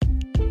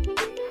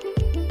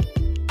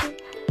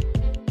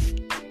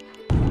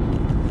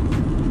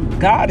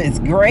God is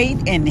great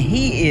and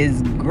He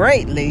is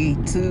greatly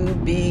to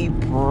be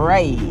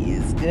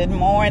praised. Good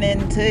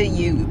morning to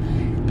you.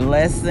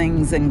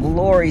 Blessings and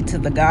glory to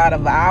the God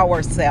of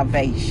our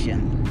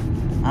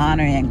salvation.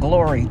 Honor and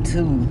glory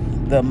to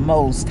the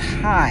Most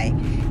High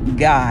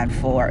God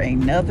for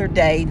another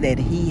day that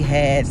He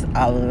has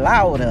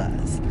allowed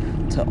us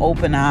to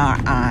open our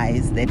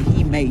eyes, that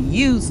He may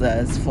use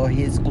us for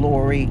His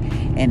glory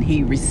and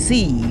He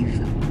receive,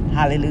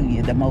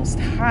 hallelujah, the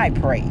most high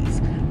praise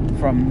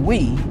from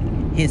we,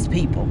 His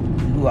people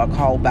who are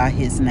called by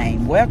His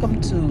name. Welcome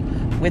to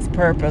With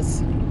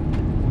Purpose,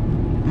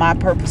 My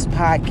Purpose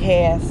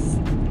podcast.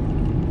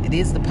 It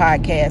is the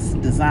podcast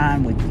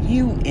designed with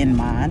you in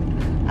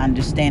mind,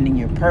 understanding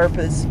your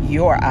purpose,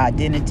 your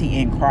identity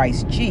in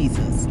Christ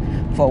Jesus.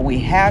 For we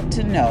have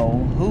to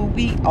know who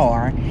we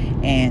are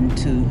and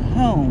to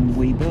whom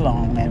we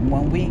belong. And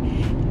when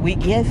we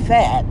get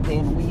that,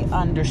 then we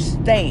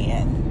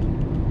understand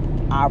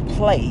our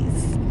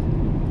place,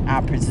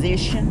 our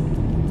position,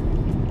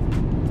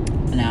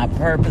 and our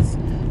purpose.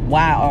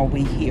 Why are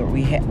we here?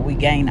 We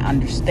gain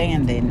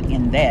understanding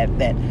in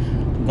that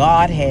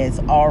God has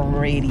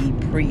already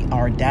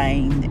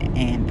preordained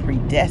and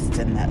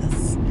predestined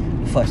us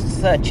for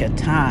such a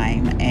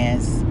time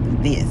as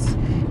this.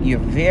 You're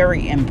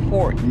very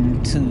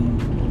important to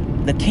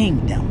the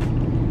kingdom.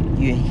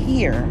 You're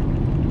here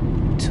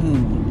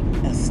to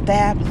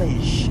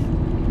establish,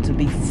 to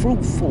be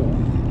fruitful,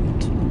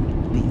 to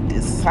be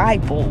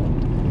discipled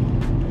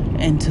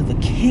into the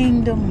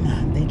kingdom,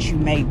 that you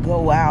may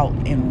go out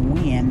and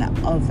win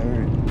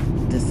other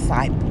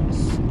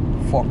disciples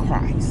for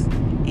Christ.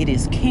 It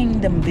is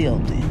kingdom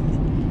building,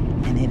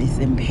 and it is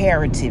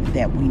imperative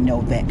that we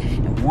know that.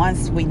 And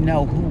once we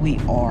know who we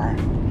are,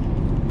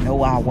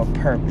 know our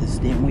purpose,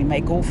 then we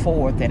may go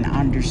forth and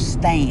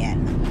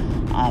understand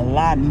a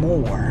lot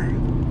more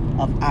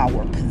of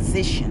our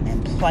position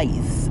and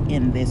place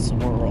in this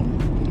world.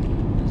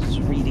 Just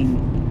reading,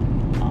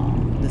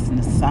 listen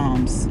to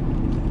Psalms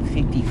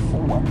 53,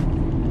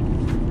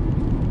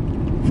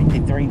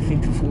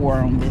 54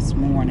 on this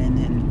morning,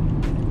 and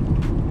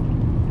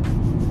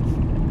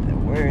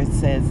where it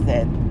says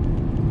that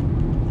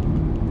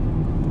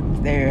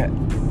they're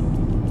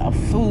a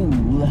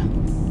fool.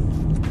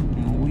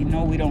 We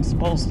know we don't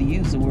supposed to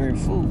use the word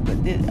fool, but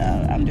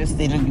I'm just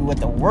telling you what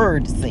the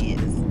word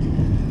says.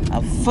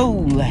 A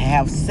fool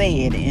have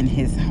said in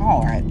his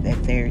heart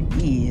that there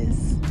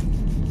is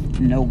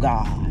no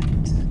God.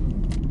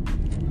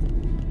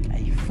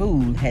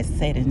 Fool has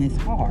said in his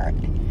heart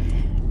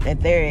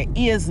that there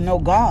is no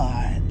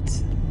God.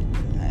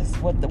 That's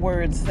what the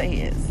word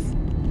says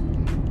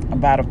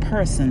about a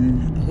person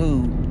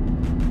who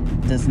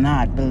does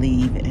not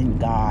believe in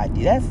God.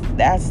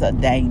 That's a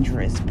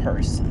dangerous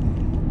person.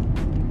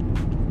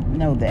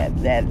 Know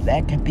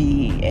that could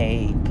be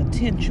a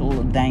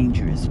potential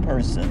dangerous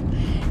person,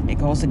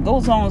 because it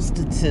goes on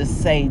to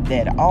say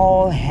that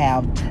all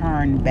have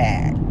turned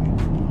back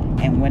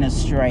and went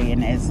astray,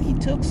 and as he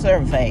took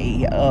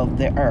survey of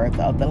the earth,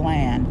 of the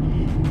land,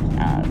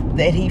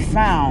 that he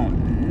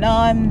found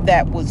none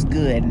that was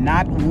good,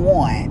 not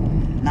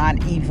one,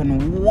 not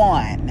even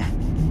one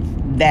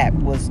that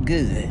was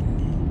good.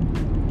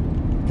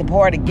 The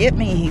part to get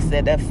me, he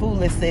said, that fool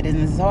has said in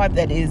his heart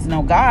that is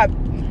no God.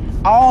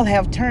 All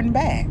have turned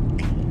back.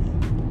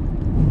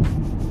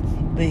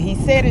 But he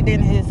said it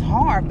in his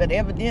heart, but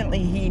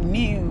evidently he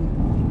knew,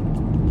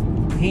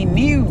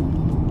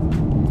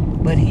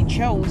 but he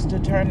chose to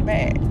turn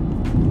back.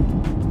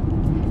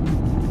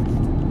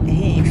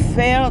 He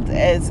felt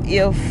as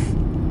if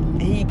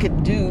he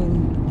could do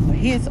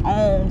his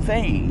own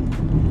thing.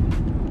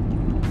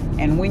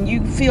 And when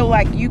you feel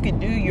like you can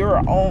do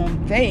your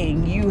own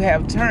thing, you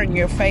have turned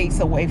your face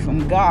away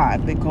from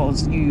God,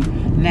 because you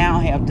now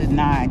have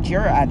denied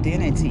your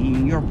identity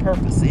and your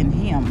purpose in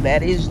Him.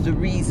 That is the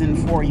reason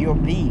for your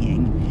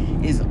being,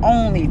 is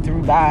only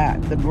through by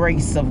the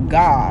grace of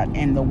God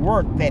and the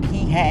work that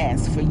He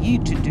has for you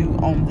to do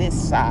on this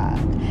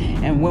side.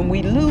 And when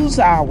we lose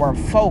our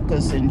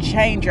focus and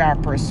change our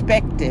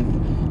perspective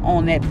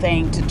on that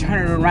thing to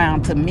turn it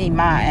around to me,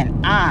 my,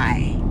 and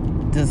I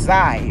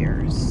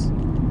desires,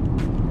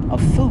 a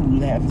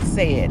fool have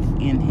said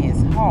in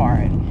his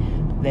heart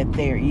that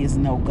there is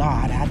no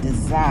God. I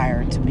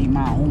desire to be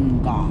my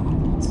own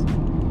God,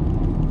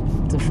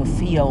 to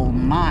fulfill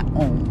my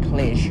own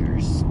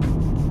pleasures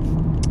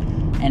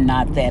and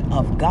not that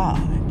of God.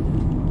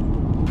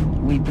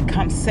 We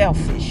become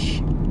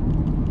selfish,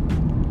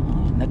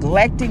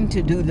 neglecting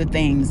to do the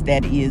things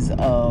that is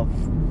of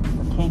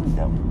the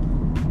kingdom.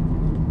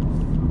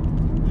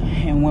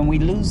 And when we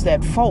lose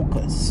that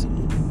focus,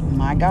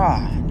 my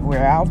God, we're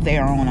out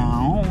there on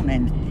our own,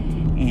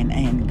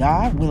 and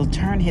God will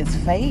turn His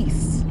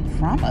face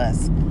from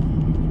us.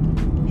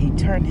 He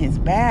turned His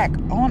back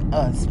on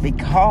us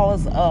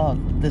because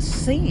of the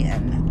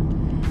sin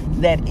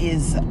that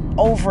is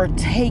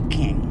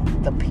overtaking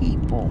the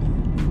people.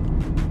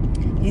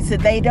 He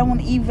said, they don't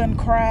even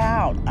cry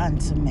out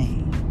unto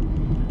me.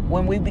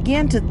 When we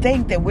begin to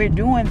think that we're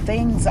doing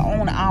things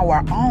on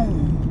our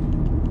own,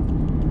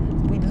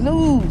 we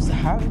lose,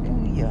 hallelujah,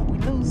 Hallelujah. We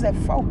lose that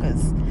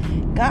focus.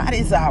 God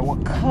is our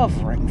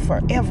covering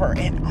forever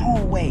and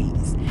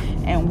always.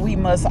 And we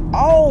must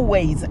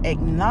always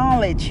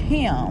acknowledge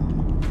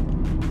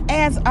him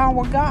as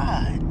our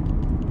God.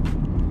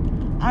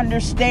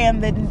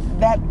 Understand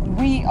that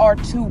we are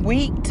too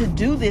weak to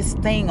do this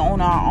thing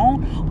on our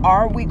own.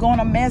 Are we going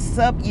to mess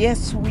up?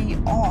 Yes, we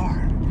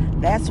are.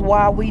 That's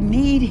why we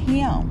need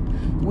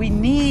him. We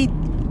need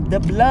the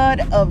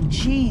blood of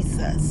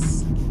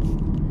Jesus.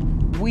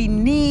 We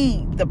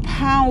need the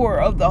power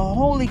of the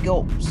Holy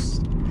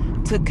Ghost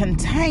to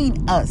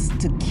contain us,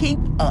 to keep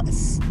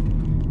us,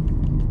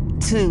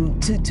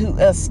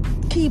 to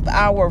keep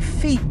our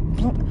feet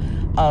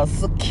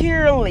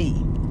securely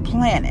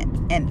planted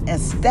and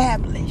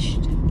established.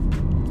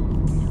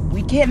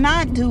 We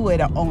cannot do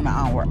it on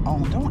our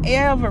own. Don't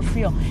ever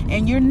feel,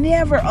 and you're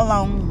never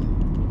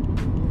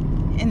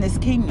alone in this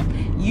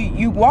kingdom.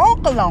 You walk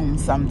alone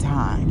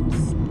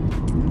sometimes.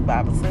 The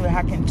Bible says,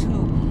 how can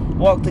two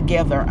walk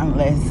together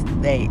unless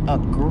they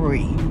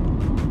agree?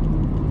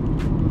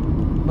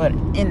 But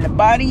in the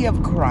body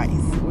of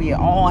Christ, we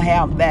all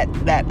have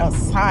that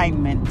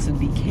assignment to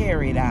be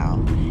carried out,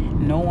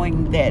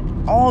 knowing that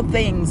all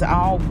things,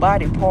 all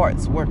body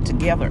parts work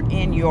together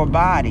in your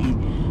body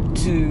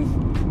to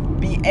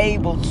be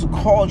able to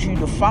cause you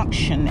to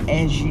function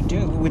as you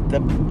do, with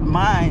the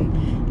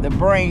mind, the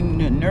brain,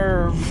 the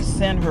nerve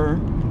center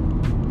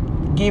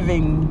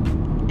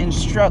giving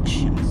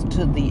instructions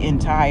to the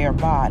entire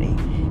body.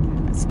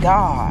 It's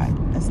God.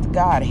 That's the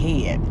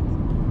Godhead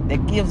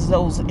that gives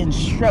those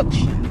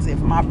instructions. If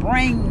my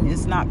brain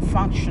is not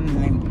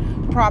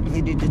functioning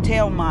properly to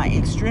tell my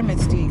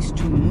extremities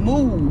to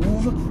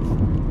move,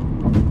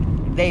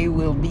 they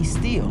will be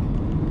still.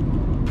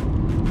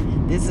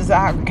 This is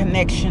our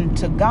connection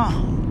to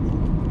God.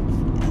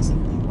 As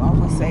we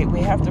always say,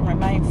 we have to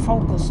remain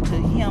focused to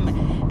him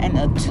and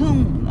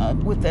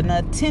attuned with an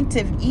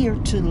attentive ear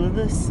to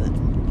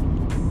listen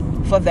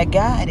for the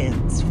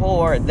guidance,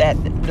 for that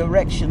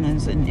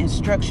directions and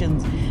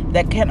instructions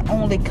that can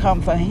only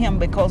come from him,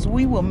 because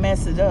we will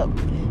mess it up.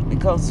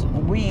 Because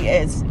we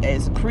as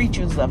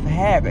creatures of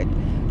habit,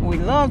 we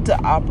love to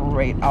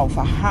operate off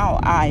of how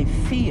I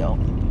feel.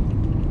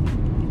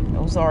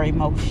 Those are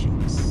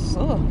emotions.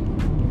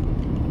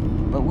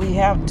 But we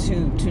have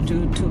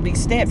to be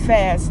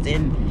steadfast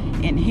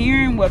in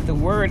hearing what the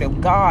word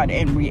of God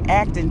and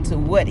reacting to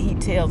what he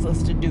tells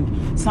us to do.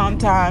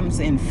 Sometimes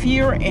in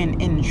fear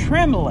and in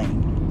trembling,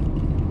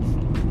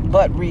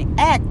 but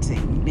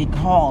reacting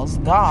because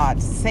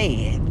God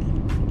said,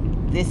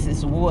 this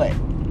is what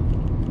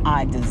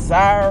I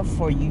desire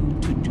for you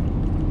to do.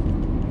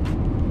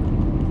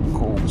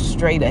 Go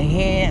straight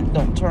ahead.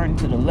 Don't turn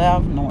to the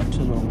left nor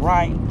to the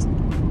right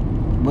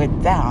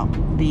without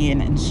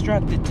being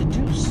instructed to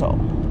do so.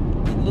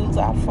 We lose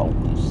our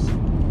focus.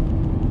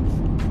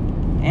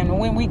 And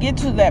when we get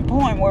to that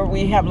point where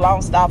we have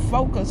lost our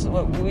focus,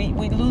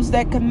 we lose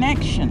that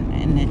connection.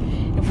 And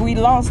if we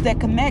lost that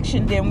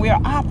connection, then we're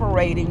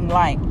operating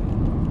like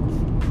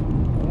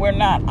we're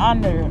not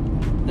under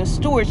the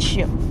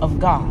stewardship of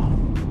God.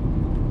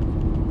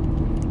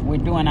 We're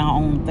doing our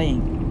own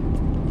thing.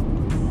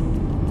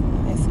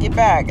 Let's get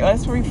back.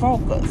 Let's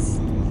refocus.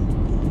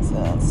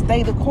 Let's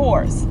stay the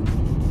course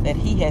that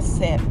he has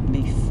set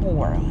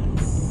before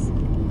us.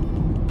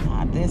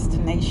 Our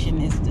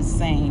destination is the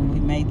same. We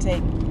may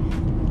take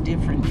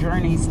different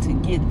journeys to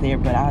get there,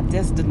 but our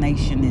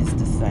destination is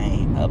the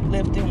same.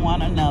 Uplifting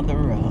one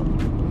another up.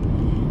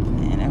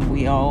 And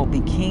we all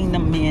be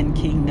kingdom men,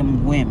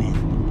 kingdom women.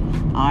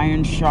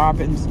 Iron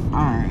sharpens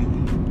iron.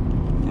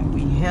 And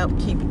we help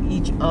keep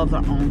each other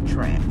on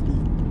track.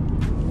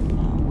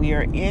 We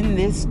are in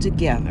this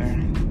together,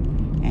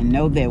 and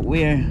know that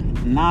we're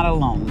not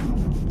alone,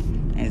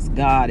 as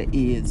God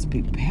is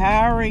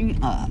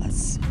preparing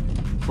us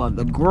for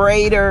the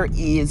greater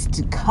is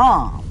to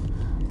come.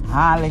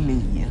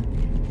 Hallelujah.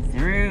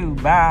 Through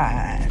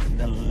by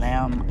the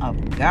Lamb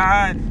of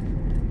God,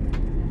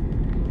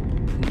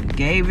 who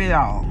gave it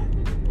all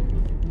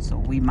so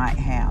we might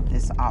have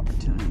this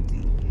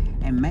opportunity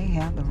and may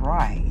have the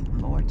right,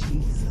 Lord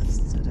Jesus,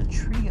 to the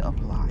tree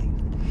of life,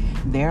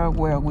 there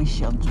where we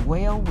shall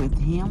dwell with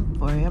him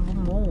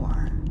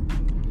forevermore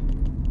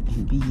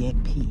and be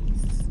at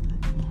peace.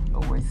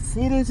 But we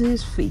sit at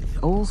his feet,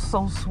 oh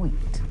so sweet,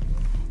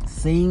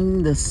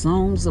 sing the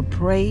songs of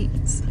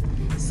praise,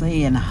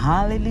 saying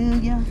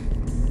hallelujah,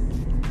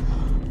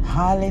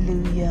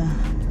 hallelujah,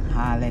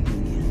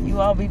 hallelujah. You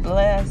all be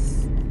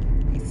blessed.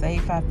 Be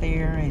safe out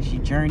there as you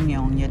journey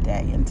on your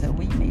day. Until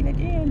we meet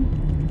again.